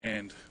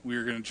and we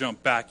are going to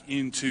jump back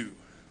into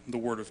the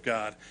Word of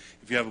God.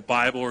 If you have a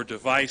Bible or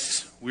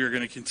device, we are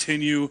going to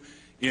continue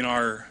in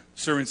our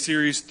sermon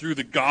series through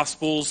the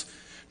Gospels,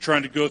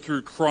 trying to go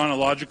through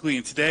chronologically,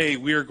 and today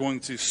we are going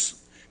to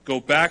go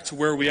back to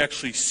where we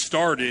actually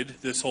started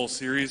this whole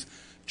series,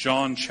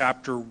 John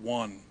chapter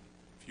 1,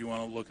 if you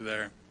want to look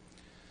there.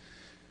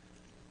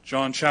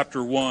 John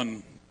chapter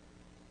 1.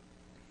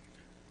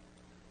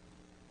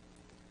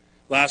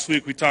 Last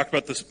week we talked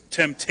about the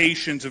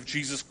temptations of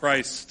Jesus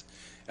Christ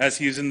as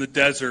he is in the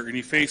desert and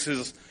he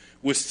faces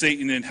with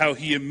Satan, and how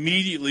he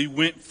immediately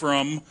went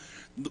from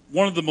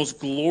one of the most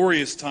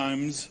glorious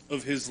times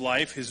of his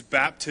life, his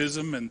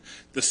baptism and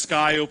the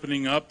sky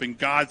opening up and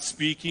God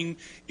speaking,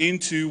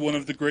 into one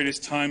of the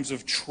greatest times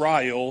of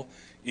trial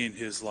in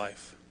his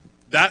life.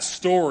 That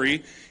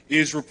story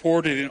is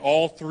reported in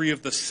all three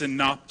of the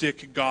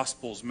synoptic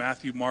Gospels,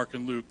 Matthew, Mark,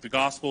 and Luke. The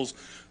Gospels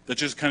that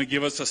just kind of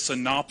give us a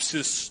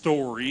synopsis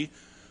story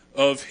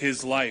of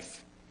his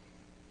life.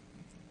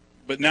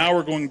 But now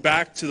we're going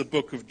back to the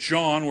book of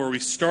John, where we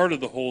started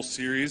the whole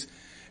series.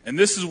 And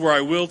this is where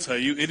I will tell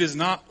you, it is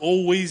not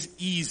always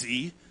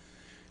easy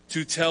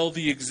to tell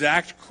the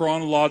exact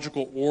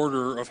chronological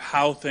order of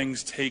how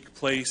things take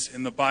place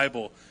in the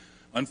Bible.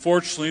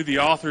 Unfortunately, the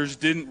authors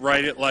didn't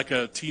write it like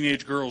a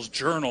teenage girl's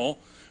journal,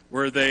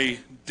 where they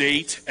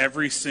date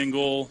every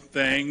single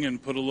thing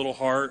and put a little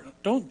heart.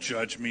 Don't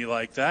judge me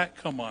like that.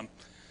 Come on.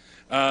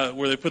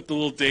 Where they put the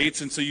little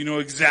dates, and so you know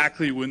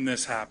exactly when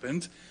this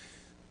happened.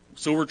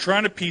 So we're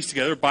trying to piece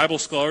together, Bible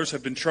scholars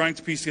have been trying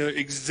to piece together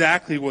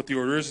exactly what the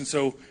order is, and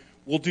so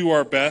we'll do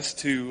our best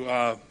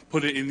to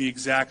put it in the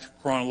exact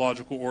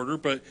chronological order.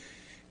 But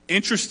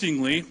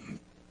interestingly,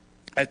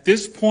 at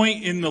this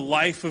point in the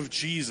life of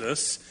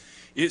Jesus,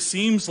 it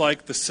seems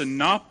like the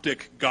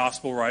synoptic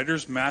gospel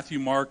writers, Matthew,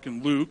 Mark,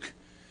 and Luke,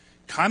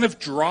 kind of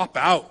drop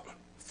out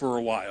for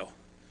a while.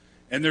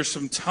 And there's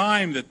some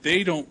time that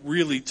they don't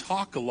really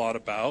talk a lot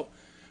about,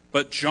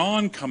 but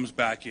John comes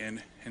back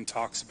in and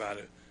talks about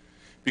it.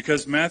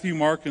 Because Matthew,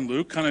 Mark, and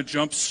Luke kind of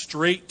jump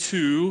straight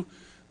to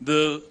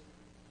the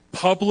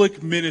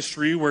public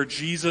ministry where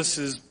Jesus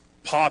is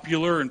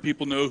popular and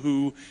people know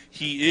who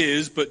he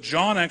is, but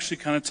John actually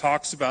kind of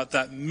talks about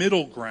that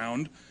middle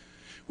ground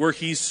where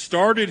he's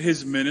started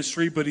his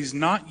ministry, but he's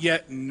not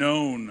yet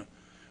known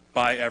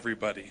by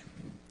everybody.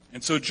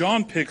 And so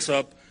John picks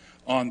up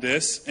on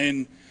this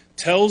and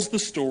tells the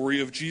story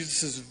of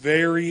Jesus'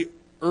 very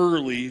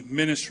early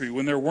ministry,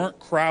 when there weren't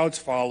crowds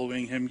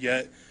following him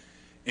yet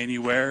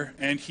anywhere,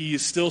 and he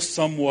is still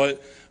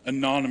somewhat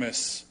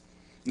anonymous.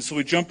 And so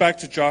we jump back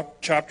to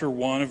chapter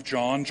 1 of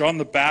John. John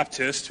the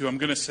Baptist, who I'm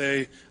going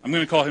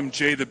to call him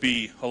J the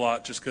B a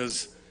lot, just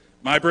because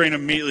my brain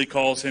immediately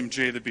calls him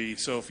J the B.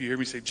 So if you hear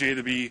me say J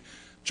the B,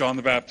 John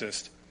the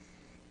Baptist.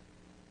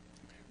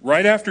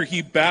 Right after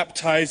he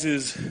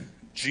baptizes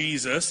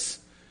Jesus,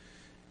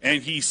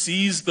 and he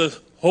sees the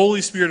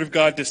Holy Spirit of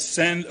God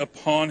descend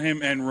upon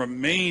him and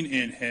remain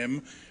in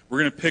him, we're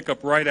going to pick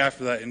up right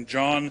after that in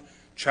John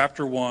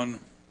chapter 1,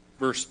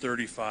 verse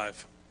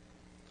 35.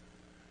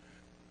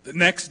 The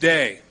next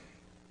day,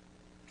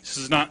 this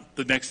is not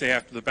the next day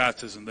after the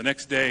baptism, the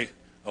next day,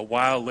 a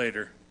while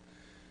later,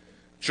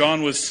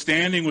 John was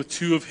standing with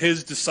two of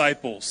his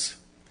disciples,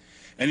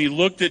 and he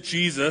looked at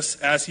Jesus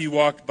as he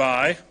walked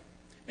by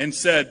and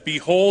said,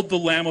 "Behold the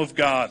Lamb of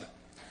God."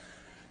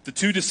 The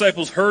two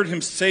disciples heard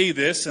him say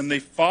this, and they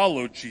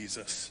followed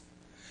Jesus.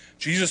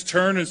 Jesus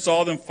turned and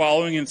saw them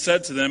following and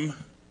said to them,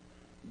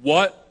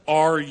 "What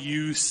are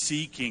you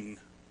seeking?"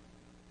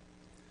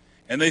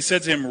 And they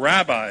said to him,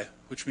 "Rabbi,"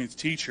 which means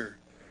teacher,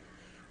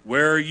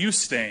 "where are you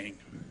staying?"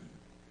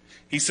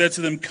 He said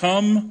to them,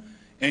 "Come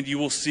and you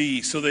will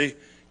see." So they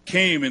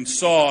came and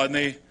saw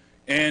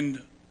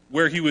and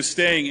where he was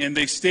staying, and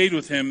they stayed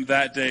with him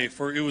that day,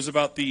 for it was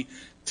about the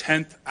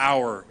 10th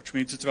hour, which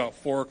means it's about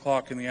 4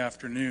 o'clock in the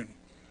afternoon.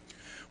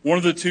 One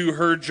of the two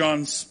heard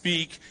John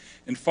speak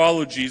and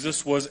followed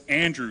Jesus was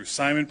Andrew,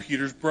 Simon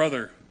Peter's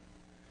brother.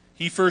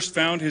 He first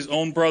found his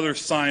own brother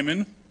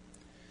Simon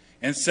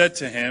and said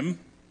to him,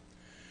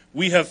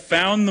 "We have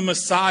found the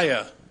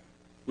Messiah,"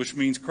 which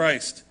means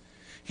Christ.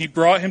 He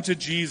brought him to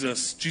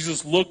Jesus.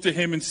 Jesus looked at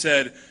him and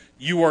said,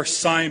 "You are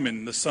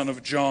Simon, the son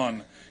of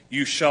John.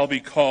 You shall be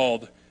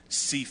called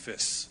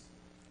Cephas,"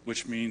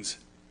 which means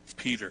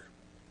Peter.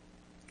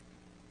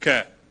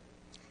 Okay.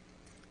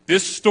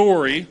 This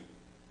story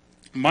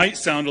might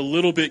sound a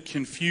little bit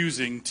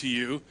confusing to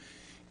you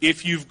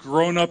if you've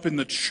grown up in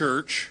the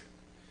church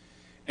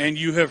and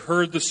you have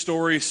heard the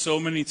story so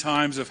many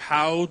times of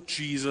how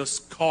Jesus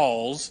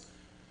calls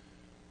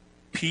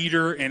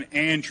Peter and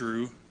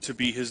Andrew to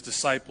be his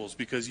disciples,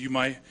 because you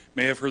may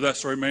have heard that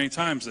story many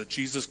times, that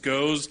Jesus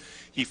goes,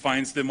 he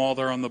finds them all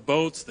there on the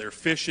boats, they're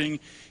fishing,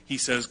 he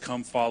says,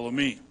 "Come follow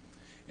me."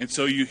 And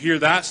so you hear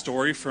that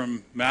story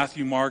from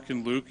Matthew, Mark,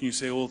 and Luke, and you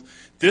say, well,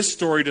 this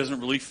story doesn't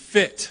really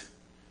fit.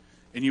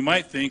 And you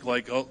might think,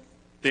 like, oh,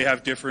 they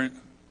have different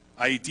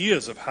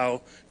ideas of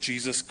how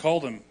Jesus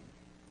called him.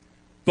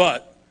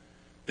 But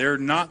they're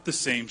not the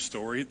same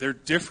story. They're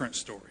different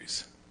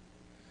stories.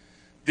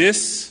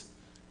 This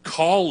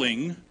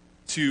calling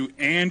to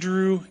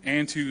Andrew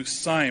and to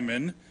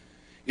Simon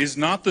is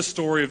not the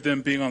story of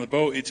them being on the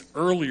boat. It's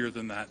earlier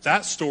than that.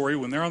 That story,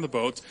 when they're on the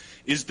boats,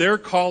 is their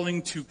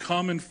calling to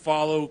come and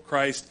follow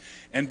Christ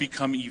and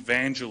become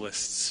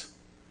evangelists,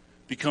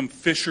 become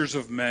fishers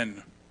of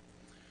men,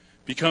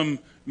 become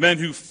men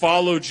who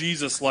follow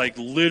Jesus like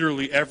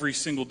literally every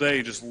single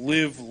day, just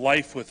live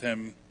life with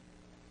him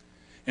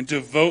and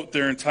devote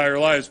their entire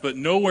lives. But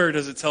nowhere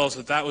does it tell us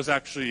that that was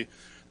actually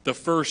the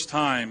first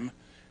time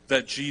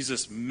that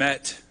Jesus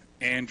met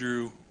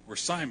Andrew or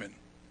Simon.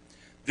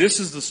 This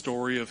is the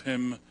story of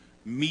him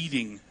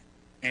meeting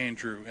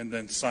Andrew and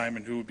then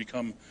Simon, who would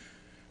become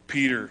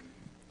Peter.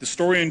 The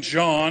story in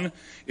John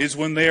is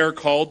when they are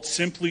called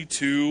simply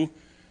to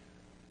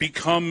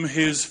become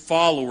his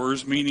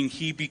followers, meaning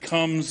he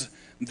becomes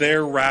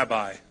their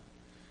rabbi.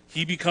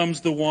 He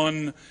becomes the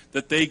one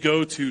that they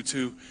go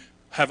to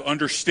have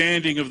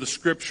understanding of the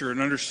Scripture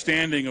and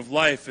understanding of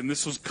life. And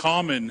this was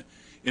common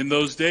in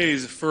those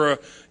days for a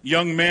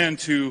young man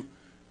to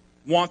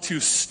want to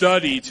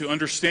study, to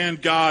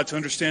understand God, to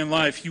understand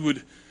life. He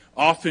would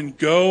often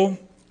go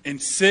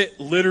and sit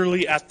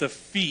literally at the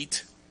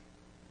feet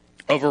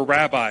of a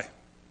rabbi,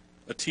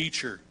 a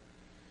teacher.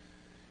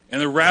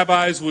 And the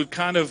rabbis would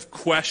kind of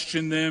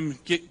question them,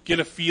 get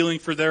a feeling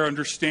for their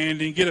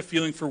understanding, get a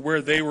feeling for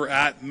where they were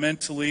at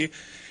mentally.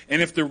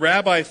 And if the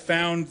rabbi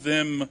found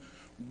them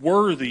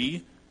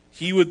worthy,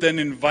 he would then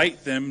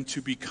invite them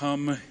to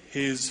become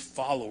his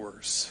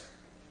followers.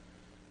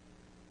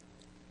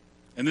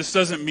 And this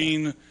doesn't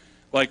mean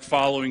like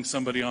following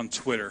somebody on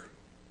Twitter.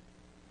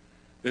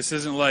 This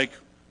isn't like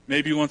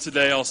maybe once a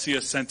day I'll see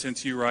a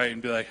sentence you write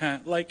and be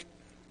like,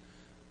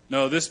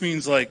 No, this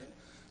means like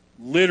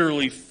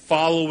literally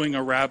following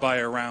a rabbi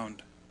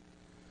around,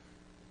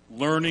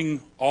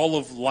 learning all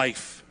of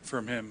life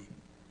from him,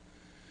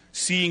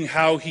 seeing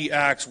how he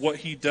acts, what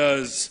he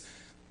does,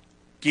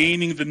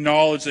 gaining the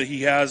knowledge that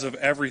he has of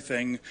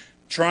everything,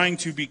 trying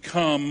to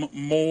become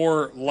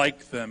more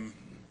like them.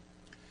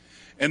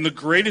 And the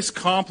greatest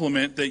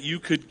compliment that you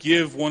could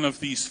give one of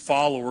these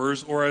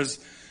followers, or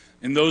as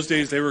in those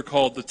days they were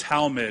called the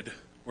Talmud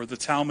or the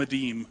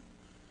Talmudim,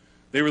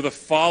 they were the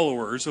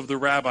followers of the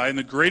rabbi, and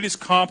the greatest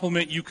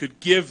compliment you could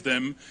give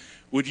them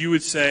you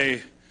would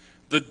say,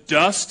 the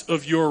dust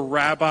of your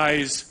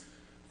rabbi's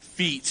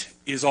feet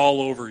is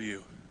all over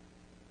you.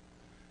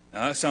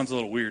 Now that sounds a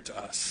little weird to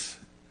us.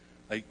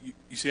 Like,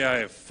 you see I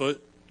have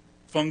foot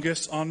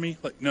fungus on me?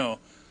 Like, no.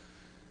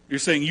 You're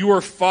saying you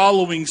are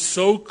following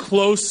so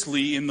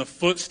closely in the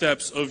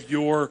footsteps of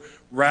your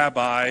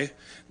rabbi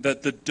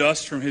that the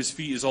dust from his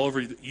feet is all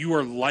over you. You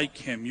are like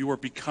him. You are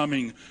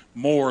becoming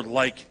more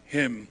like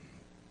him.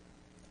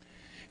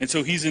 And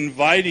so he's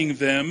inviting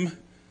them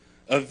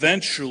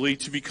eventually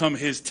to become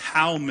his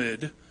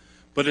Talmud.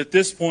 But at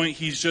this point,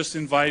 he's just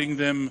inviting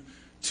them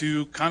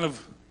to kind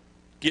of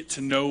get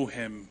to know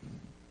him,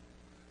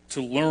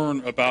 to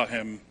learn about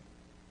him.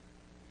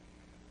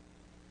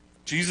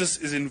 Jesus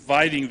is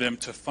inviting them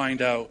to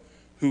find out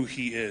who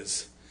he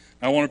is.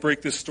 I want to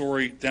break this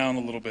story down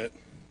a little bit.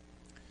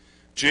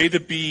 J the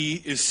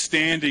B is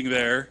standing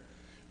there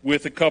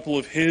with a couple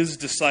of his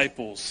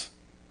disciples,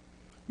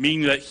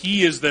 meaning that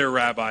he is their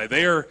rabbi.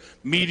 They are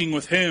meeting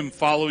with him,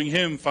 following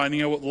him,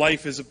 finding out what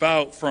life is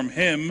about from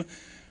him.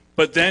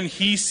 But then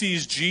he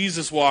sees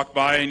Jesus walk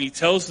by and he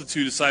tells the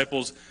two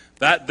disciples,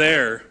 that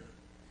there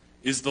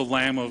is the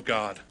Lamb of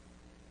God.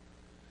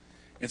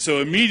 And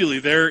so immediately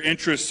their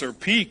interests are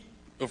piqued,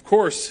 of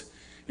course.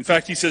 In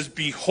fact, he says,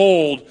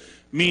 behold,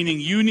 meaning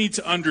you need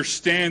to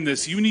understand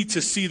this. You need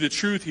to see the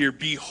truth here.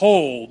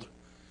 Behold,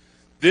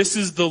 this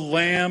is the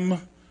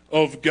Lamb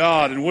of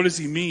God. And what does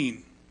he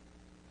mean?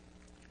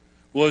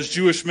 Well, as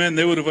Jewish men,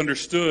 they would have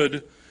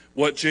understood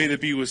what J to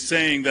B was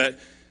saying, that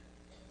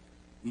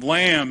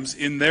lambs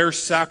in their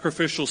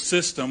sacrificial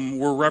system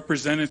were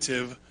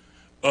representative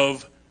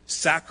of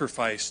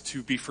sacrifice,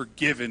 to be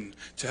forgiven,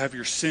 to have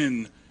your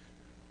sin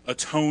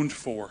atoned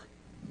for.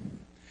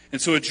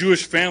 And so a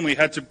Jewish family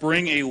had to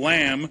bring a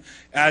lamb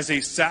as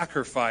a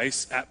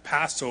sacrifice at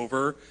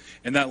Passover,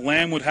 and that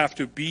lamb would have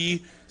to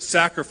be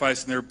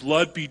sacrificed and their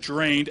blood be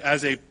drained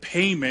as a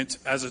payment,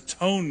 as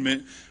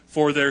atonement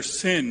for their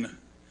sin.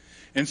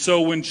 And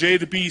so when J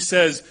to B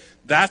says,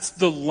 that's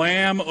the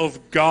Lamb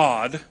of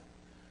God,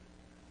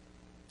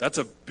 that's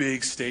a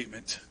big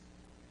statement.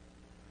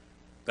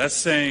 That's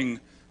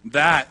saying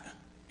that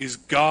is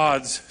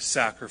God's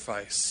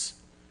sacrifice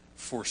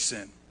for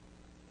sin.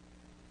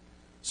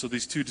 So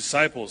these two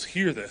disciples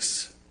hear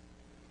this.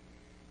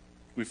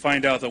 We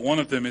find out that one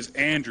of them is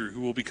Andrew, who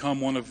will become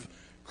one of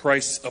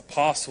Christ's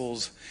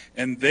apostles,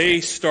 and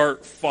they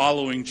start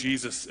following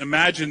Jesus.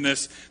 Imagine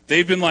this.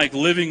 They've been like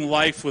living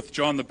life with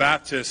John the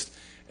Baptist,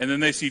 and then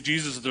they see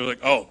Jesus, and they're like,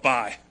 oh,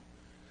 bye.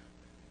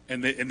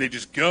 And they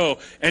just go.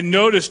 And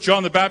notice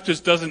John the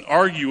Baptist doesn't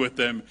argue with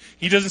them.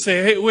 He doesn't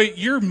say, hey, wait,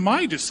 you're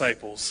my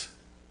disciples.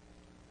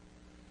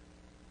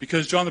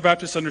 Because John the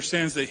Baptist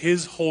understands that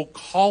his whole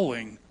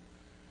calling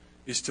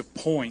is to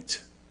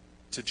point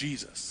to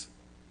Jesus.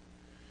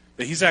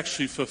 That he's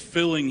actually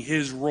fulfilling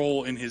his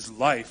role in his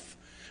life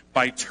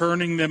by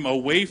turning them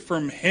away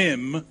from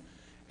him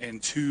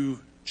and to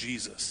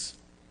Jesus.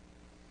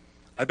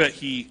 I bet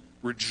he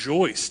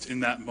rejoiced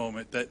in that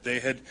moment that they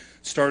had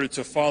started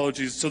to follow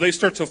Jesus. So they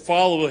start to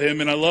follow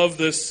him, and I love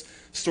this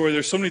story.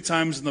 There's so many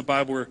times in the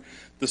Bible where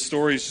the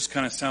stories just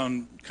kind of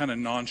sound kind of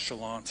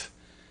nonchalant.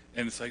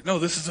 And it's like, no,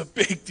 this is a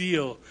big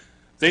deal.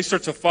 They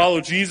start to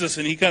follow Jesus,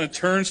 and he kind of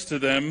turns to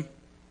them,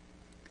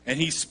 and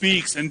he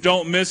speaks. And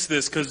don't miss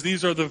this, because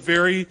these are the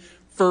very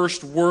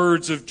first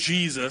words of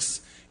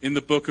Jesus in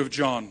the book of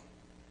John.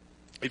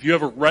 If you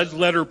have a red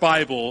letter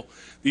Bible,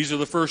 these are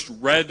the first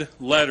red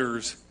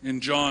letters in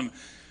John.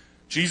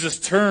 Jesus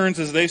turns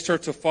as they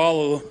start to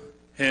follow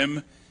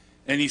him,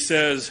 and he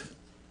says,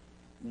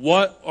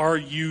 "What are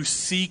you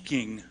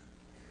seeking?"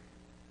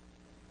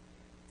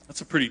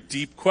 That's a pretty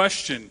deep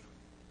question.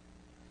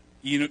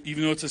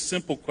 Even though it's a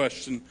simple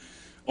question.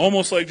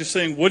 Almost like just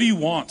saying, what do you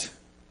want?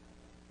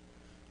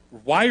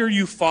 Why are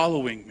you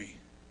following me? He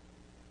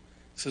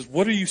says,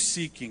 what are you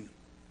seeking?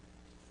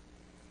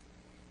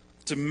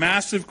 It's a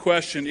massive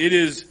question. It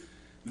is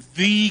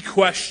the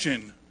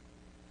question.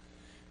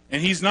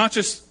 And it's not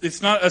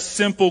a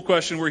simple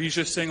question where he's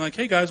just saying like,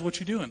 hey guys, what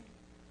you doing?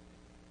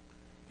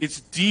 It's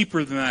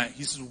deeper than that.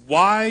 He says,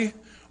 why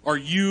are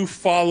you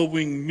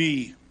following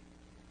me?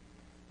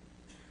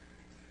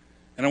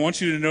 And I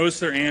want you to notice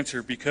their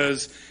answer,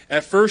 because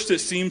at first it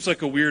seems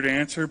like a weird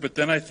answer, but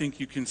then I think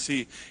you can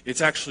see it's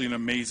actually an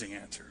amazing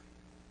answer.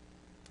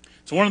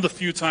 It's one of the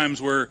few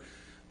times where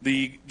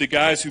the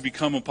guys who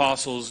become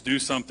apostles do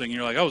something, and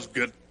you're like, oh, it was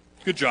good.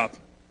 Good job.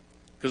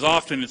 Because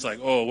often it's like,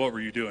 oh, what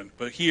were you doing?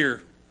 But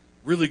here,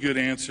 really good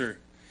answer.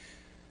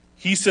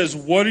 He says,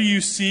 what are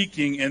you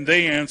seeking? And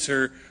they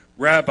answer,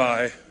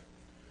 Rabbi,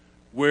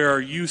 where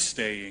are you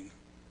staying?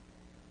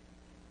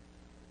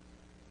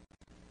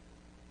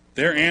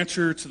 Their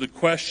answer to the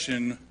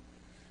question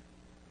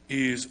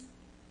is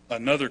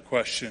another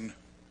question.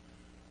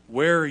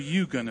 Where are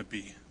you going to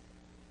be?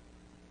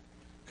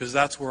 Because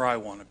that's where I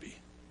want to be.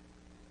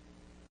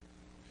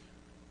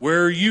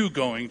 Where are you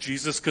going,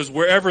 Jesus? Because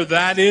wherever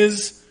that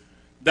is,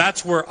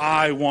 that's where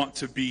I want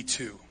to be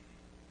too.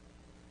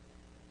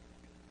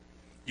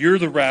 You're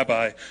the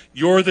rabbi.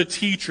 You're the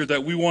teacher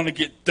that we want to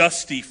get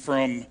dusty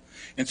from.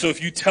 And so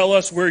if you tell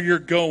us where you're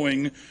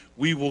going,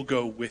 we will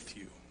go with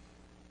you.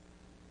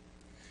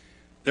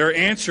 Their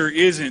answer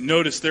isn't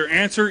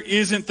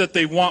that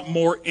they want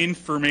more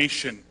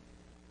information.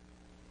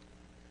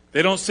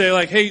 They don't say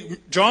like, hey,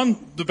 John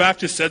the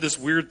Baptist said this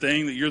weird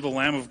thing that you're the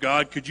Lamb of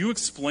God. Could you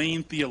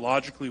explain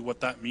theologically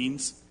what that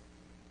means?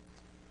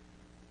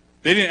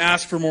 They didn't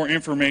ask for more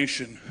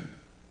information.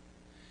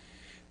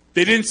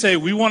 They didn't say,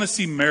 we want to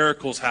see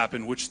miracles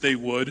happen, which they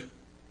would.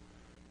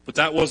 But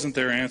that wasn't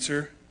their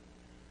answer.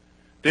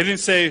 They didn't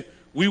say,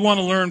 we want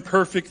to learn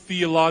perfect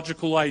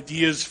theological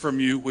ideas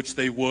from you, which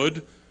they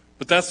would.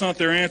 But that's not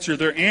their answer.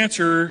 Their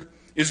answer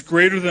is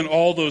greater than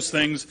all those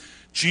things.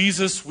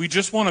 Jesus, we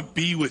just want to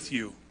be with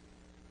you.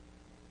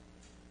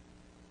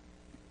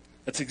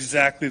 That's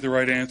exactly the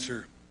right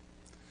answer.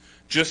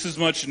 Just as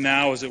much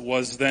now as it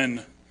was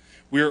then.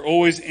 We are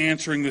always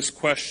answering this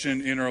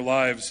question in our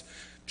lives.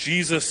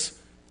 Jesus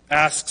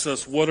asks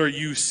us, what are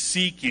you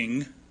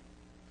seeking?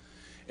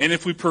 And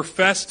if we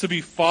profess to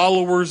be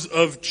followers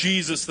of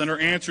Jesus, then our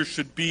answer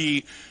should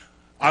be,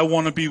 I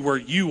want to be where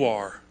you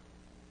are,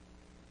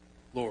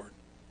 Lord.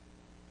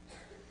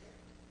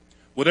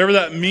 Whatever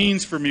that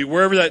means for me,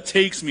 wherever that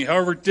takes me,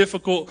 however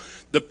difficult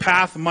the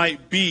path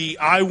might be,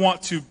 I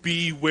want to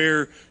be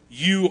where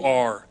you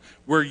are,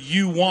 where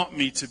you want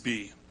me to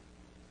be.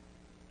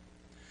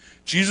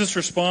 Jesus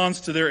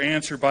responds to their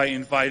answer by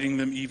inviting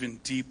them even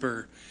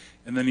deeper.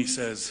 And then he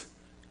says,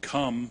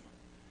 come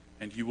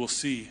and you will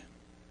see.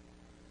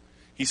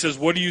 He says,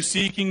 what are you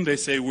seeking? They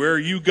say, where are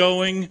you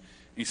going?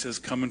 He says,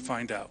 come and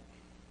find out.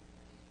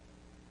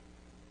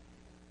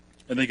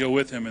 And they go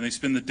with him and they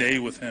spend the day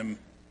with him.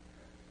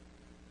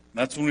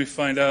 That's when we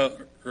find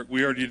out, or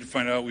we already did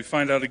find out, we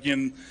find out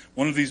again,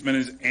 one of these men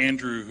is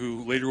Andrew,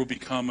 who later will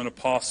become an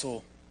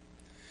apostle.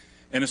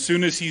 And as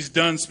soon as he's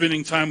done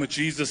spending time with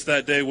Jesus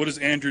that day, what does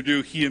Andrew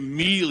do? He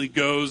immediately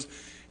goes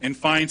and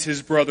finds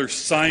his brother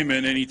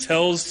Simon, and he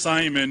tells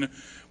Simon,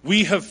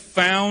 we have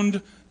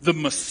found the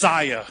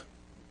Messiah.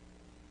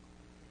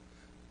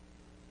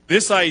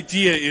 This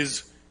idea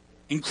is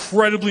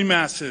incredibly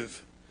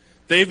massive.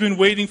 They've been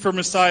waiting for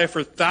Messiah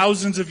for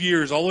thousands of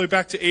years, all the way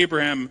back to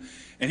Abraham.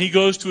 And he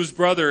goes to his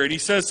brother and he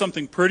says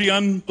something pretty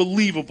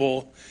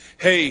unbelievable.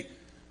 Hey,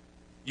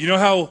 you know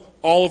how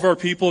all of our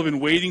people have been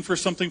waiting for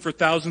something for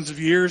thousands of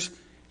years?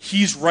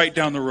 He's right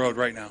down the road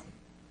right now.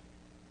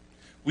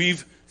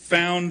 We've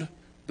found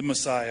the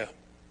Messiah.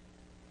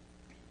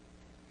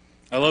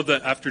 I love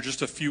that after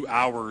just a few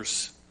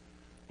hours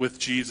with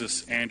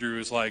Jesus, Andrew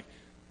is like,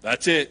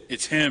 that's it.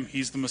 It's him.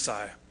 He's the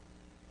Messiah.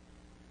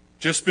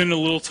 Just spend a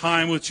little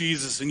time with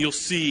Jesus and you'll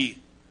see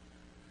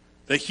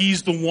that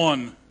he's the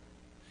one.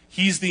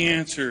 He's the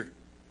answer.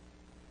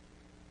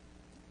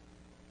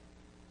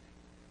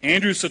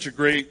 Andrew's such a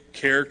great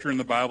character in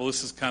the Bible.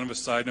 This is kind of a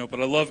side note,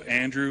 but I love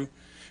Andrew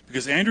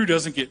because Andrew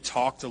doesn't get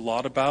talked a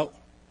lot about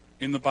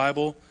in the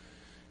Bible.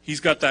 He's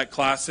got that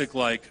classic,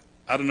 like,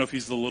 I don't know if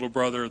he's the little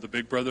brother or the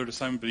big brother to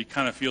Simon, but he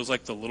kind of feels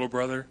like the little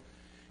brother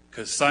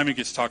because Simon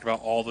gets talked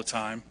about all the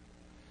time.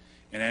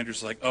 And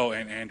Andrew's like, oh,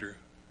 and Andrew.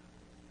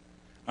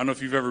 I don't know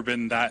if you've ever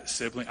been that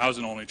sibling. I was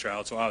an only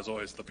child, so I was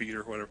always the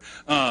Peter, whatever.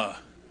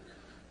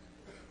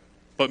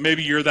 But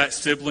maybe you're that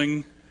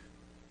sibling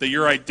that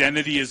your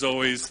identity is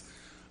always,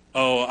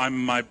 oh,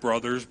 I'm my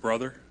brother's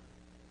brother.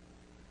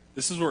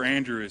 This is where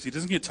Andrew is. He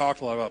doesn't get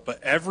talked a lot about,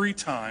 but every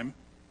time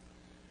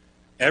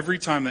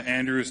that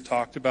Andrew is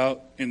talked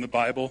about in the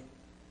Bible,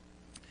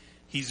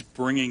 he's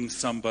bringing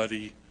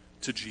somebody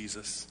to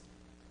Jesus.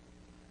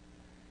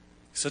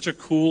 Such a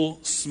cool,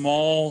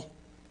 small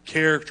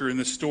character in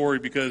this story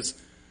because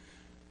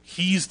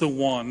he's the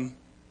one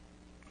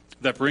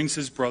that brings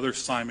his brother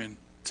Simon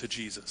to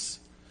Jesus.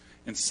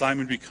 And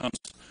Simon becomes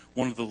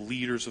one of the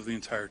leaders of the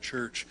entire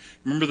church.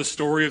 Remember the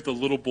story of the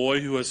little boy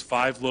who has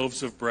 5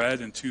 loaves of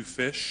bread and 2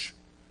 fish?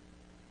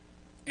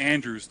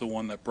 Andrew's the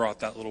one that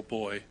brought that little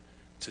boy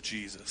to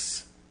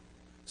Jesus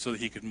so that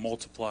he could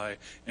multiply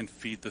and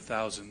feed the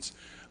thousands.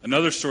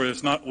 Another story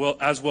that's not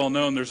as well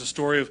known, there's a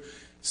story of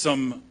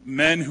some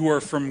men who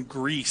are from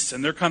Greece,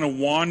 and they're kind of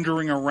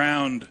wandering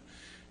around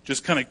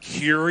just kind of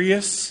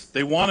curious.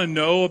 They want to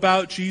know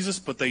about Jesus,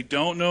 but they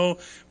don't know,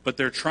 but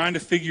they're trying to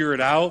figure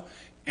it out.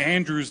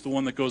 Andrew's the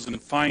one that goes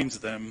and finds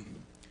them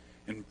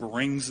and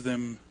brings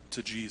them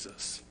to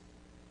Jesus.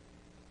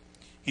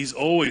 He's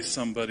always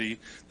somebody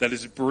that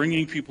is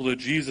bringing people to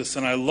Jesus,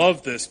 and I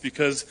love this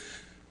because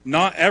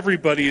not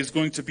everybody is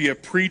going to be a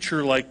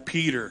preacher like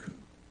Peter.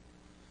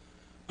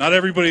 Not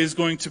everybody is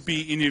going to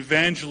be an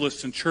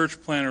evangelist and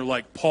church planner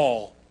like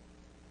Paul.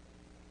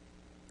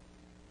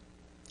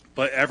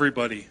 But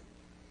everybody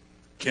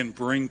can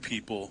bring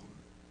people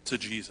to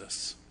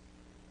Jesus.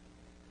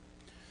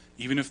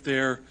 Even if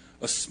they're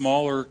a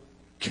smaller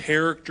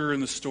character in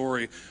the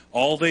story,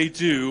 all they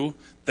do,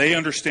 they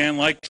understand,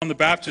 like John the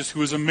Baptist,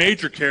 who is a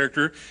major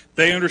character,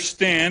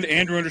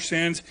 Andrew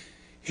understands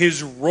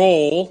his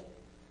role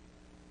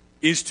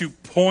is to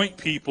point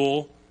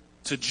people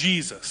to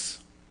Jesus.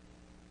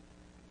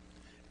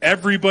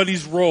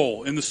 Everybody's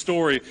role in the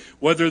story,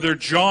 whether they're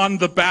John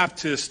the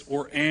Baptist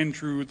or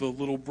Andrew the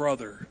little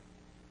brother,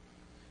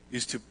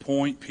 is to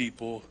point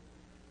people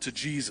to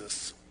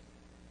Jesus.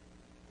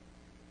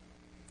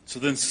 So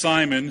then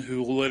Simon,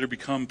 who will later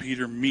become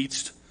Peter,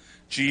 meets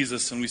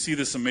Jesus, and we see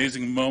this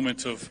amazing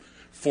moment of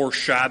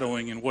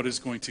foreshadowing in what is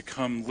going to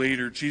come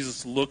later.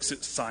 Jesus looks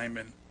at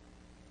Simon,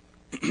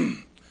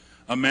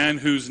 a man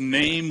whose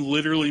name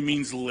literally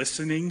means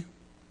listening,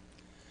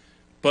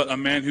 but a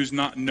man who's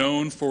not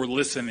known for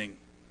listening.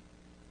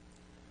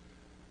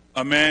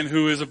 A man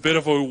who is a bit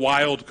of a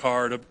wild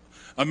card.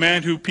 A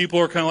man who people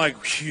are kind of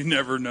like, you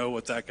never know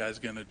what that guy's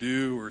going to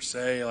do or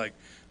say. Like,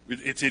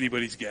 it's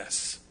anybody's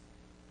guess.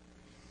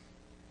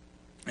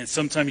 And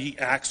sometimes he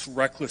acts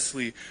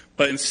recklessly.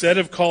 But instead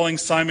of calling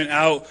Simon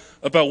out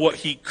about what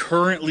he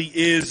currently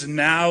is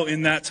now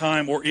in that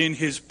time or in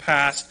his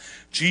past,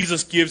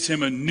 Jesus gives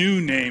him a new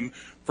name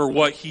for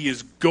what he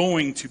is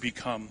going to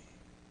become.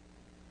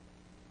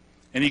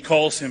 And he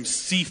calls him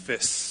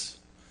Cephas,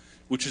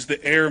 which is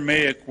the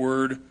Aramaic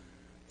word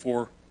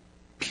for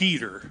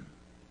Peter,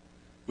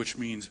 which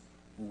means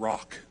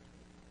rock.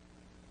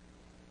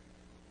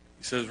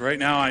 He says, right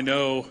now I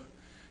know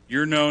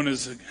you're known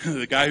as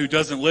the guy who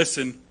doesn't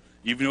listen,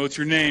 even though it's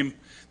your name,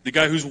 the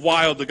guy who's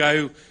wild, the guy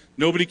who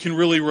nobody can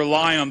really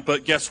rely on,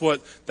 but guess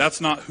what? That's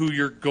not who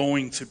you're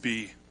going to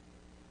be.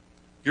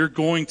 You're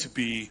going to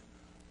be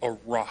a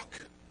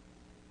rock.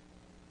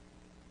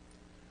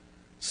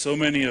 So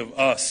many of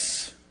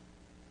us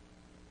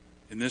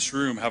in this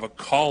room have a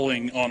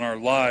calling on our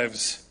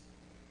lives.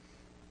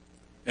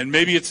 And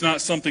maybe it's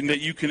not something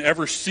that you can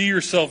ever see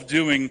yourself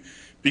doing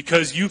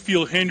because you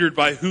feel hindered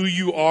by who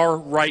you are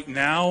right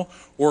now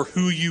or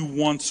who you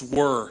once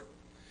were.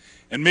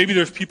 And maybe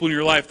there's people in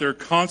your life that are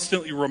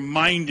constantly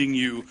reminding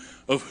you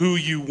of who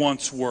you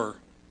once were.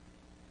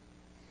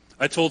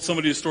 I told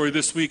somebody a story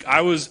this week.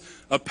 I was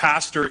a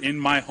pastor in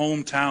my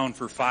hometown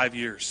for 5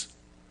 years.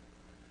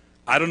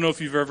 I don't know if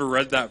you've ever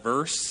read that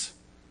verse.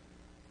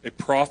 A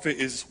prophet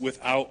is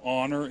without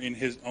honor in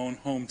his own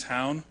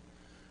hometown.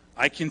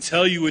 I can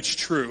tell you it's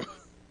true.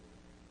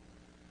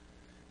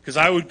 Because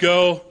I would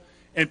go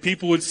and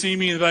people would see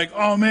me and be like,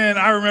 oh man,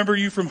 I remember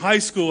you from high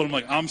school. And I'm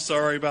like, I'm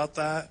sorry about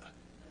that.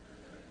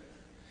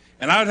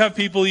 And I would have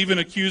people even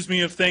accuse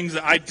me of things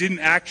that I didn't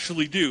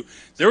actually do.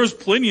 There was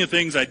plenty of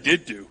things I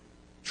did do.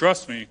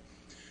 Trust me.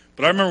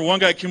 But I remember one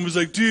guy came and was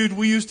like, dude,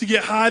 we used to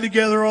get high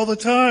together all the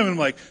time. And I'm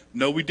like,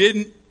 no, we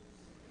didn't.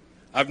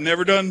 I've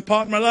never done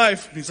pot in my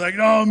life. And he's like,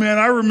 no, man,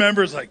 I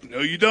remember. It's like, no,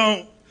 you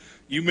don't.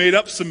 You made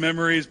up some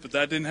memories, but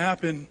that didn't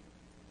happen.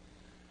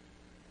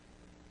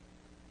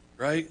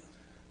 Right?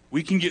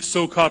 We can get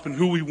so caught up in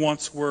who we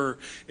once were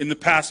in the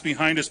past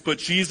behind us. But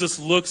Jesus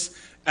looks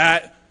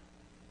at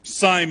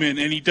Simon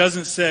and he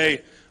doesn't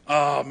say,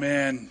 oh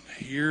man,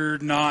 you're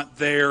not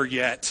there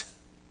yet.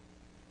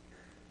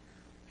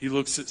 He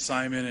looks at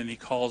Simon and he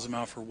calls him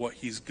out for what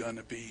he's going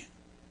to be.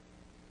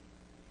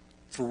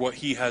 For what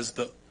he has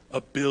the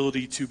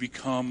ability to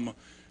become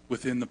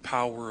within the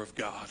power of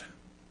God.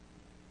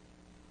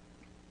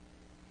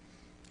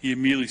 He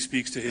immediately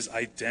speaks to his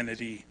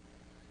identity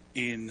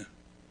in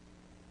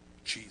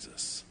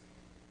Jesus.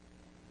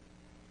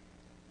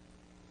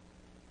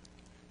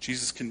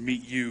 Jesus can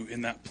meet you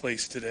in that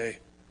place today.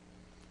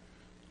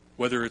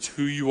 Whether it's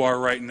who you are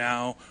right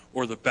now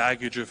or the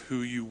baggage of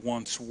who you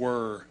once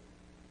were,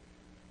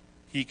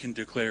 he can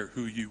declare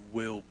who you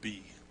will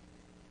be.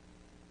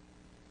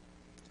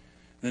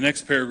 The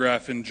next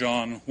paragraph in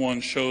John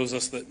 1 shows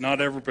us that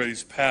not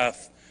everybody's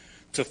path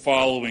to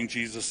following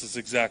Jesus is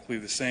exactly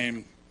the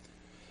same.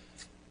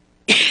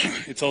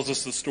 It tells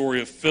us the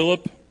story of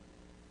Philip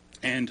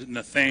and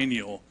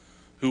Nathanael,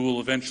 who will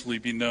eventually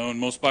be known.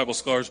 Most Bible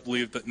scholars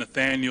believe that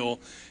Nathanael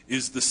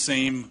is the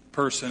same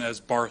person as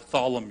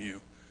Bartholomew,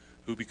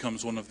 who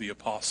becomes one of the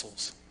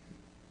apostles.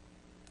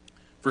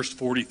 Verse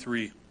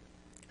 43.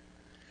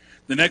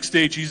 The next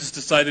day Jesus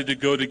decided to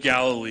go to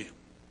Galilee.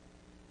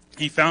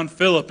 He found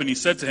Philip and he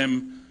said to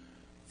him,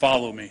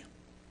 "Follow me."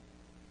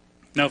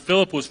 Now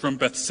Philip was from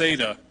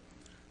Bethsaida,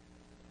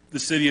 the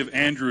city of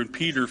Andrew and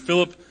Peter.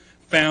 Philip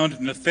found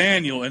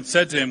Nathanael and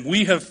said to him,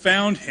 "We have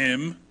found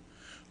him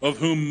of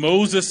whom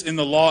Moses in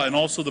the law and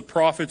also the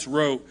prophets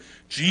wrote,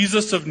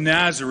 Jesus of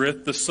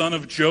Nazareth, the son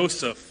of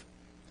Joseph."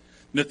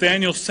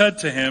 Nathanael said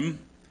to him,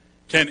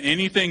 "Can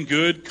anything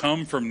good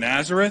come from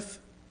Nazareth?"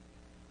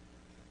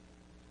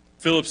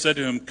 Philip said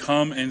to him,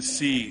 "Come and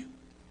see."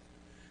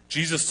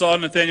 Jesus saw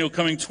Nathanael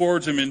coming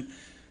towards him, and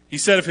he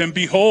said of him,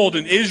 "Behold,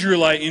 an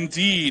Israelite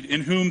indeed,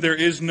 in whom there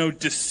is no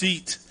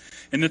deceit."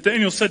 And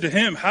Nathanael said to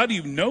him, "How do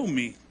you know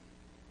me?"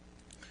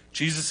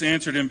 Jesus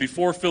answered him,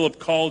 "Before Philip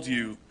called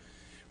you,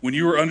 when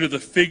you were under the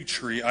fig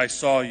tree, I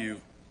saw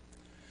you."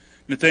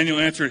 Nathanael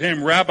answered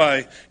him,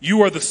 "Rabbi,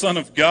 you are the Son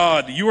of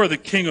God. You are the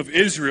King of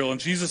Israel."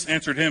 And Jesus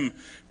answered him,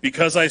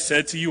 "Because I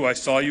said to you, I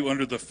saw you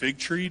under the fig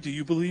tree, do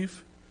you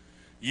believe?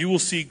 You will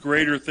see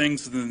greater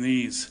things than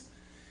these."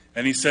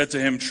 And he said to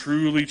him,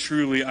 "Truly,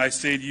 truly, I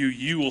say to you,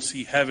 you will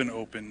see heaven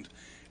opened,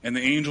 and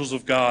the angels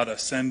of God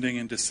ascending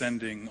and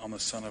descending on the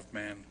Son of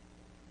Man."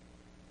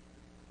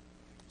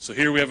 So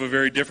here we have a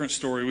very different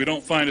story. We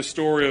don't find a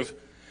story of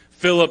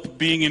Philip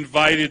being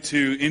invited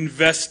to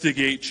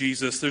investigate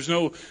Jesus. There's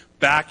no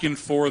back and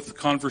forth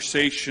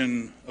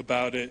conversation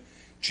about it.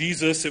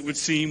 Jesus, it would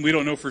seem, we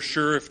don't know for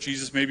sure if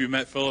Jesus maybe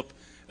met Philip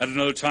at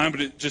another time,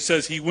 but it just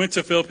says he went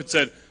to Philip and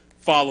said,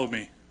 "Follow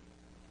me."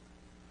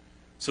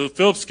 So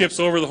Philip skips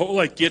over the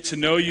whole get to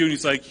know you, and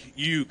he's like,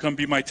 "You, come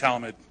be my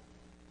Talmud.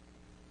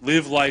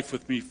 Live life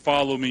with me,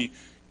 follow me,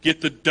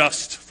 get the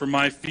dust from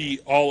my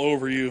feet all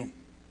over you."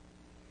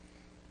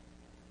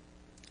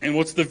 And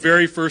what's the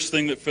very first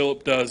thing that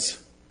Philip does?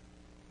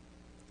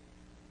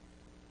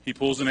 He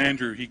pulls an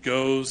Andrew. He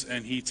goes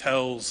and he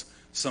tells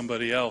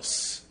somebody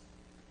else.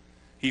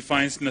 He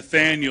finds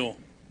Nathanael.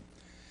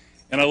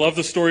 And I love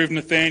the story of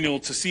Nathanael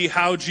to see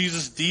how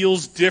Jesus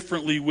deals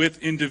differently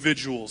with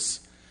individuals.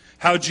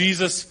 How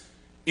Jesus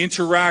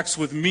interacts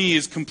with me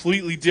is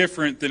completely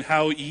different than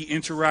how he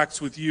interacts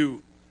with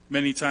you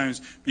many times,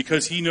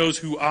 because he knows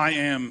who I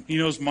am. He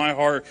knows my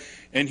heart.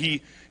 And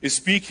he is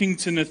speaking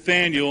to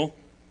Nathanael.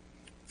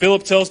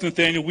 Philip tells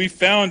Nathanael, "We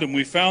found him.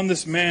 We found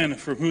this man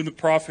from whom the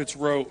prophets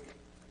wrote."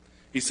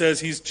 He says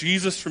he's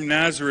Jesus from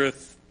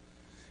Nazareth.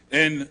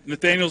 And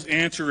Nathanael's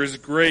answer is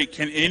great.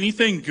 Can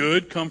anything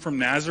good come from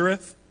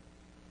Nazareth?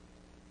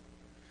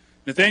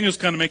 Nathanael's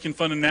kind of making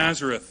fun of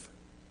Nazareth,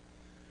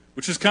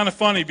 which is kind of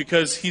funny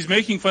because he's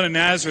making fun of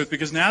Nazareth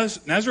because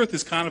Nazareth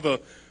is kind of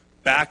a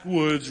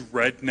backwoods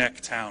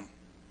redneck town.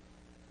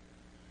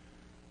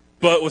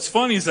 But what's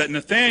funny is that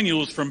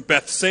Nathanael is from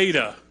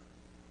Bethsaida,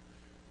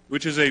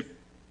 which is a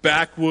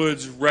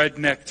backwoods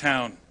redneck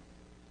town.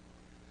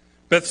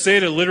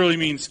 Bethsaida literally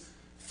means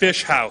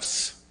fish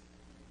house.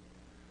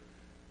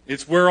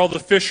 It's where all the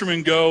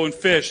fishermen go and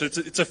fish.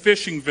 It's a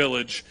fishing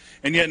village.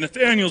 And yet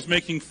Nathanael's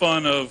making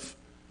fun of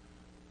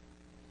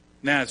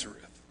Nazareth.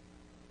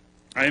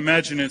 I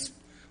imagine it's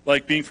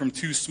like being from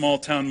two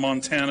small-town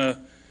Montana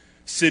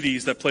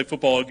cities that play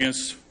football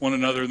against one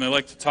another, and they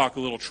like to talk a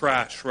little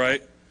trash,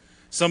 right?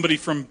 Somebody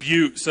from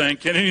Butte saying,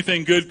 "Can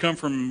anything good come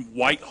from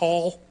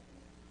Whitehall?"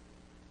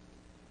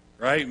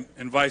 Right?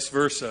 And vice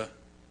versa.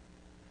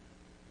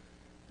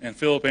 And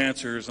Philip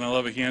answers, and I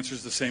love it, he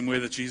answers the same way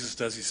that Jesus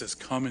does. He says,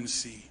 "Come and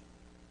see."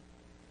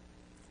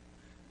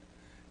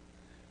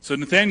 So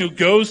Nathanael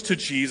goes to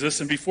Jesus,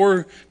 and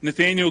before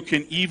Nathanael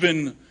can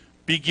even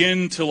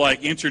begin to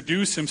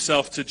introduce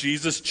himself to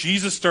Jesus,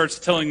 Jesus starts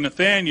telling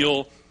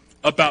Nathanael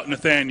about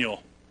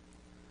Nathanael.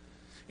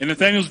 And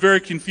Nathanael's very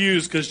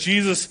confused because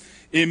Jesus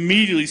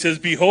immediately says,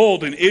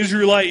 "Behold, an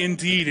Israelite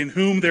indeed, in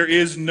whom there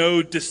is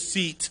no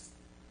deceit."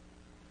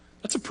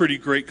 That's a pretty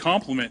great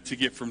compliment to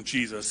get from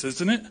Jesus,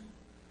 isn't it?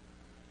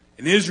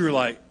 An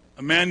Israelite,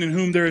 a man in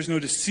whom there is no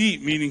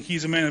deceit, meaning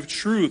he's a man of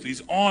truth,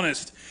 he's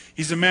honest,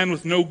 he's a man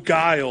with no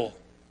guile.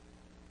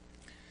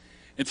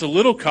 It's a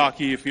little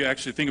cocky if you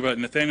actually think about it.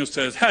 Nathanael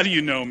says, "How do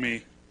you know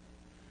me?"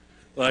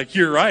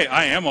 You're right,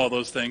 I am all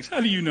those things. How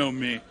do you know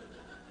me?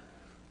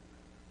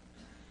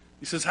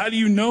 He says, "How do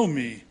you know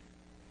me?"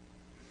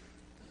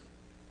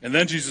 And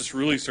then Jesus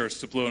really starts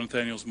to blow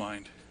Nathanael's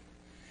mind.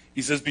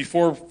 He says,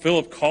 before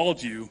Philip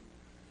called you,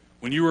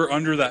 when you were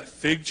under that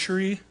fig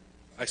tree,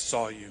 I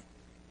saw you.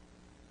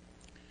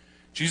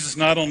 Jesus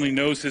not only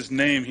knows his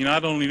name, he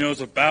not only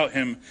knows about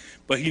him,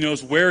 but he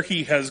knows where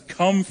he has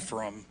come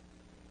from.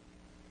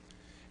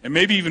 And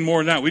maybe even more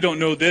than that, we don't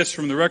know this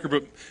from the record,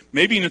 but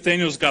maybe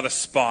Nathanael's got a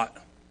spot.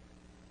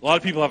 A lot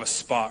of people have a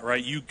spot,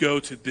 right? You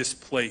go to this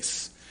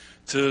place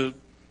to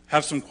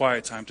have some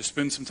quiet time, to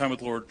spend some time with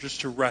the Lord,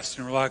 just to rest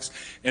and relax.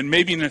 And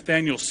maybe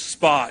Nathanael's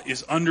spot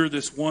is under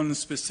this one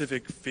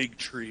specific fig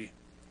tree.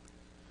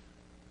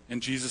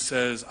 And Jesus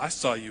says, I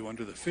saw you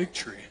under the fig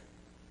tree.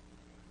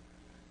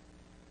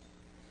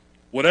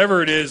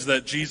 Whatever it is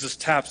that Jesus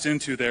taps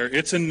into there,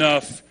 it's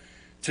enough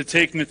to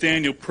take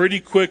Nathanael pretty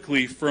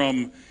quickly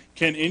from,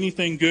 can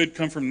anything good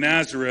come from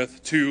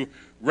Nazareth, to,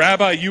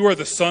 Rabbi, you are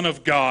the Son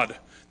of God,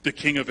 the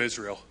King of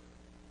Israel.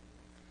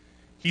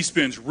 He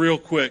spins real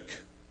quick.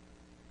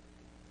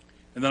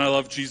 And then I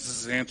love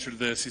Jesus' answer to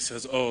this. He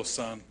says, oh,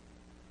 son,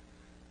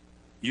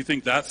 you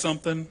think that's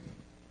something?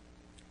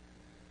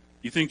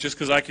 You think just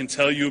because I can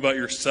tell you about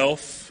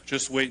yourself,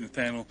 just wait,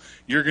 Nathanael,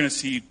 you're going to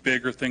see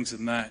bigger things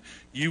than that.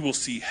 You will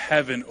see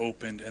heaven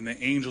opened and the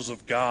angels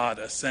of God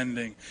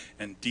ascending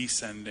and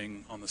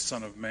descending on the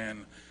Son of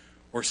Man.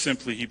 Or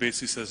simply, he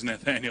basically says,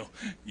 Nathanael,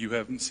 you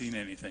haven't seen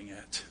anything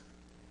yet.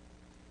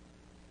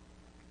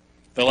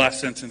 The last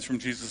sentence from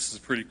Jesus is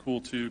pretty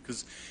cool too,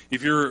 because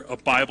if you're a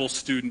Bible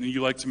student and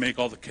you like to make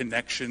all the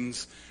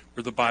connections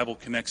where the Bible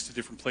connects to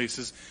different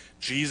places,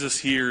 Jesus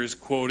here is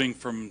quoting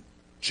from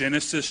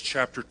Genesis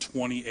chapter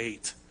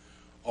 28,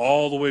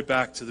 all the way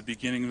back to the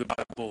beginning of the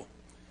Bible.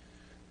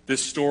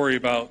 This story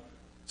about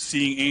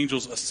seeing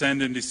angels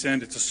ascend and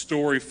descend, it's a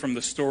story from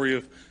the story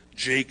of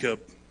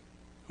Jacob,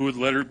 who would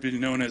later be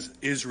known as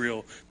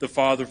Israel, the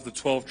father of the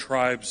 12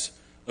 tribes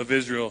of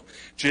Israel.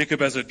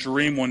 Jacob has a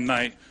dream one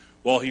night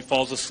while he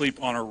falls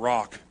asleep on a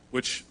rock,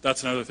 which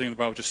that's another thing the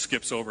Bible just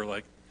skips over,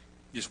 like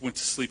he just went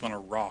to sleep on a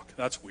rock.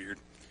 That's weird.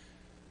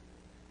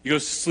 He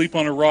goes to sleep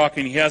on a rock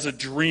and he has a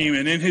dream,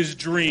 and in his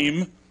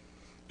dream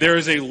there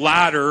is a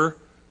ladder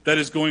that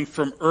is going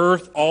from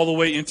earth all the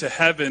way into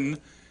heaven,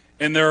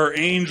 and there are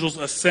angels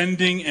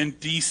ascending and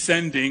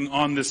descending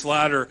on this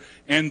ladder,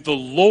 and the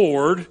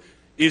Lord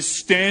is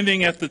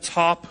standing at the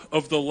top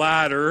of the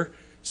ladder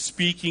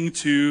speaking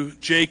to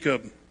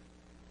Jacob.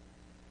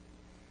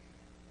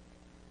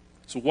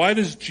 So why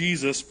does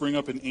Jesus bring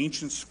up an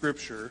ancient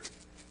scripture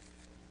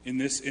in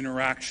this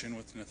interaction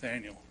with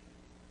Nathanael?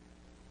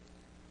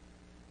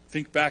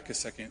 Think back a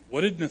second.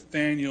 What did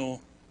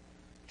Nathanael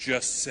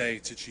just say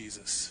to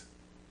Jesus?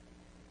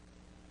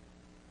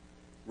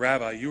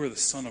 Rabbi, you are the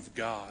Son of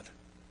God,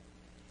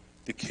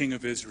 the King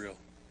of Israel.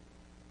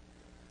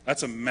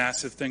 That's a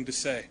massive thing to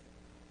say.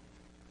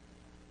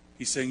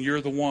 He's saying,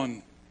 you're the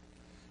one.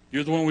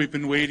 You're the one we've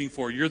been waiting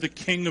for. You're the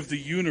King of the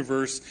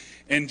universe.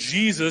 And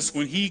Jesus,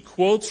 when he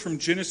quotes from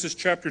Genesis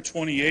chapter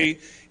 28,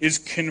 is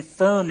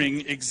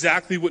confirming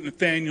exactly what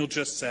Nathanael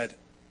just said.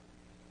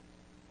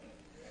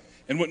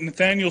 And what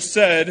Nathanael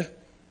said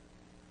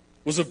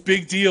was a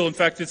big deal. In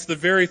fact, it's the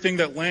very thing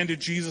that landed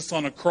Jesus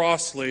on a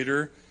cross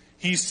later.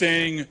 He's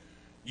saying,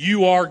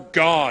 you are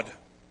God.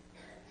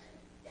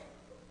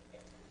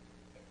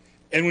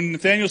 And when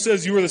Nathanael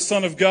says, you are the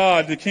Son of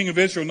God, the King of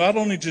Israel, not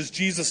only does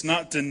Jesus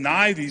not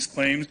deny these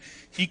claims,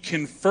 he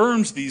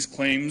confirms these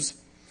claims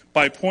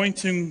by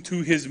pointing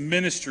to his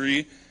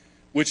ministry,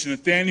 which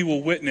Nathanael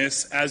will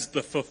witness as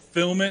the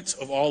fulfillment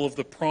of all of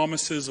the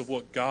promises of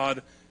what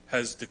God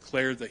has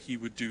declared that he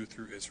would do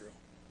through Israel.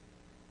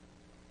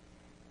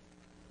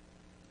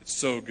 It's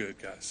so good,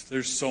 guys.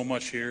 There's so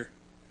much here.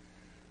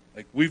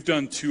 Like, we've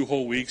done 2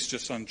 whole weeks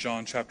just on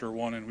John chapter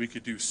 1, and we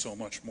could do so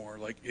much more.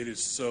 Like, it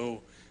is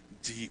so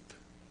deep.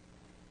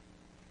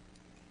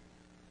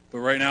 But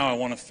right now I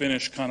want to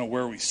finish kind of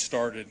where we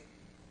started.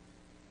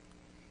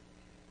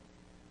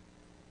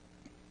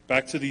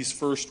 Back to these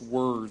first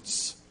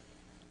words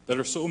that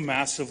are so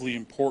massively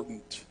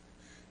important.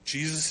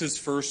 Jesus'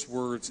 first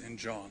words in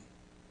John.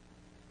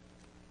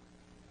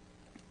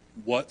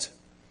 What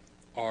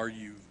are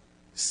you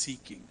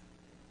seeking?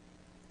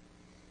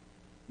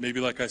 Maybe,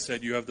 like I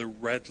said, you have the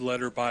red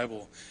letter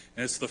Bible,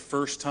 and it's the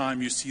first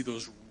time you see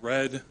those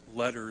red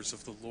letters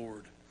of the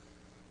Lord.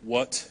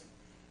 What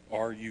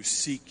are you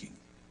seeking?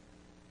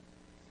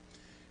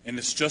 And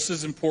it's just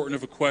as important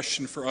of a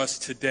question for us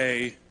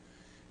today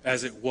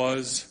as it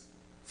was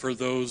for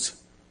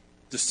those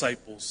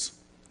disciples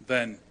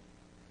then.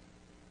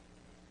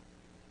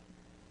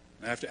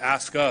 I have to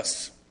ask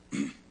us,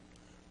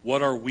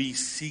 what are we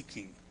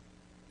seeking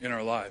in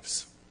our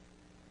lives?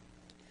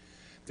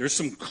 There's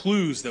some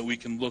clues that we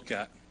can look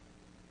at.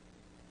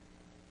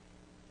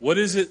 What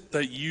is it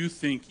that you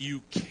think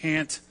you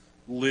can't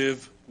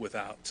live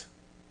without?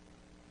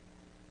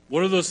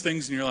 What are those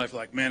things in your life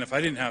like, man, if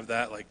I didn't have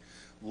that, like,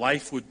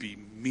 life would be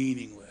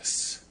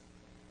meaningless?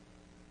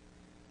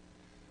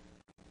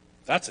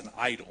 That's an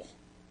idol.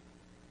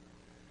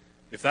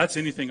 If that's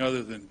anything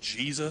other than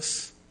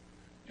Jesus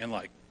and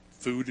like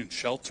food and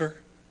shelter,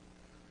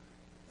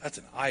 that's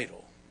an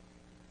idol.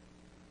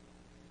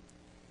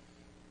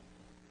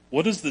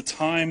 What does the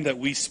time that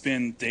we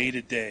spend day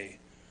to day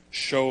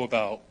show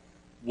about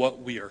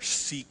what we are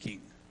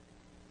seeking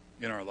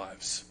in our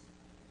lives?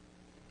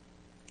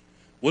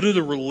 What do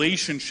the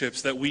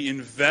relationships that we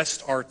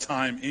invest our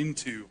time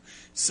into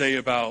say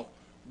about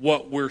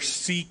what we're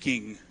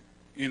seeking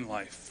in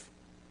life?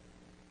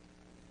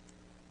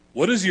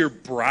 What does your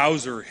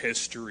browser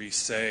history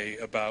say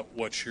about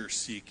what you're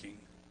seeking?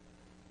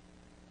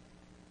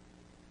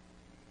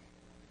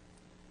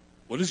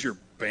 What does your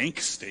bank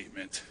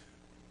statement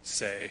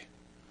say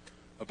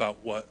about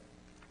what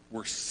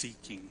we're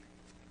seeking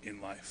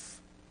in life?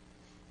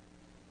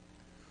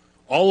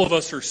 All of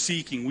us are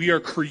seeking. We are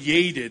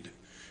created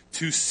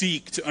to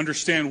seek, to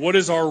understand what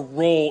is our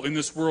role in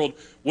this world,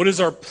 what is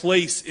our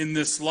place in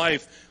this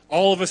life.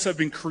 All of us have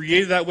been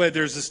created that way.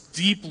 There's this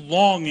deep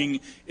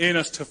longing in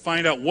us to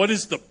find out what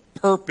is the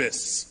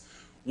purpose.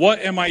 What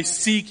am I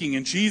seeking?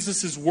 And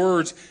Jesus'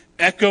 words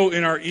echo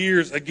in our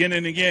ears again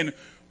and again.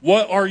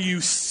 What are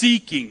you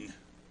seeking?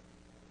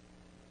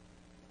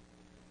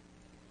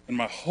 And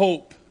my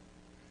hope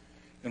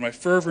and my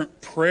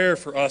fervent prayer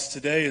for us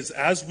today is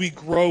as we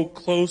grow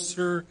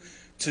closer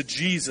to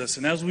Jesus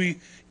and as we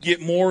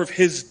get more of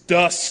his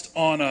dust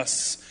on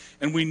us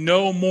and we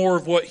know more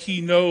of what he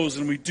knows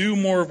and we do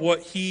more of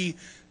what he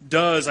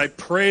does, I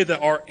pray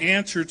that our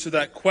answer to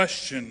that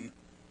question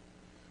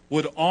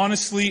would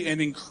honestly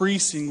and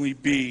increasingly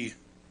be,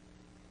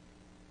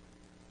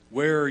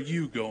 where are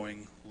you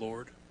going,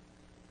 Lord?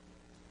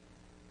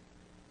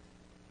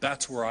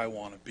 That's where I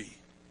want to be.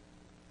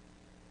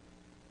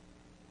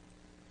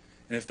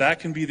 And if that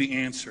can be the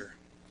answer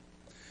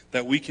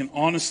that we can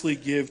honestly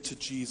give to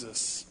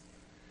Jesus,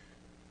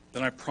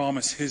 then I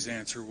promise his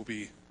answer will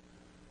be,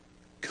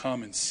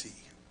 come and see.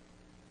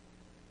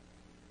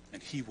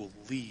 And he will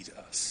lead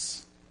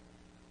us.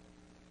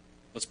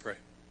 Let's pray.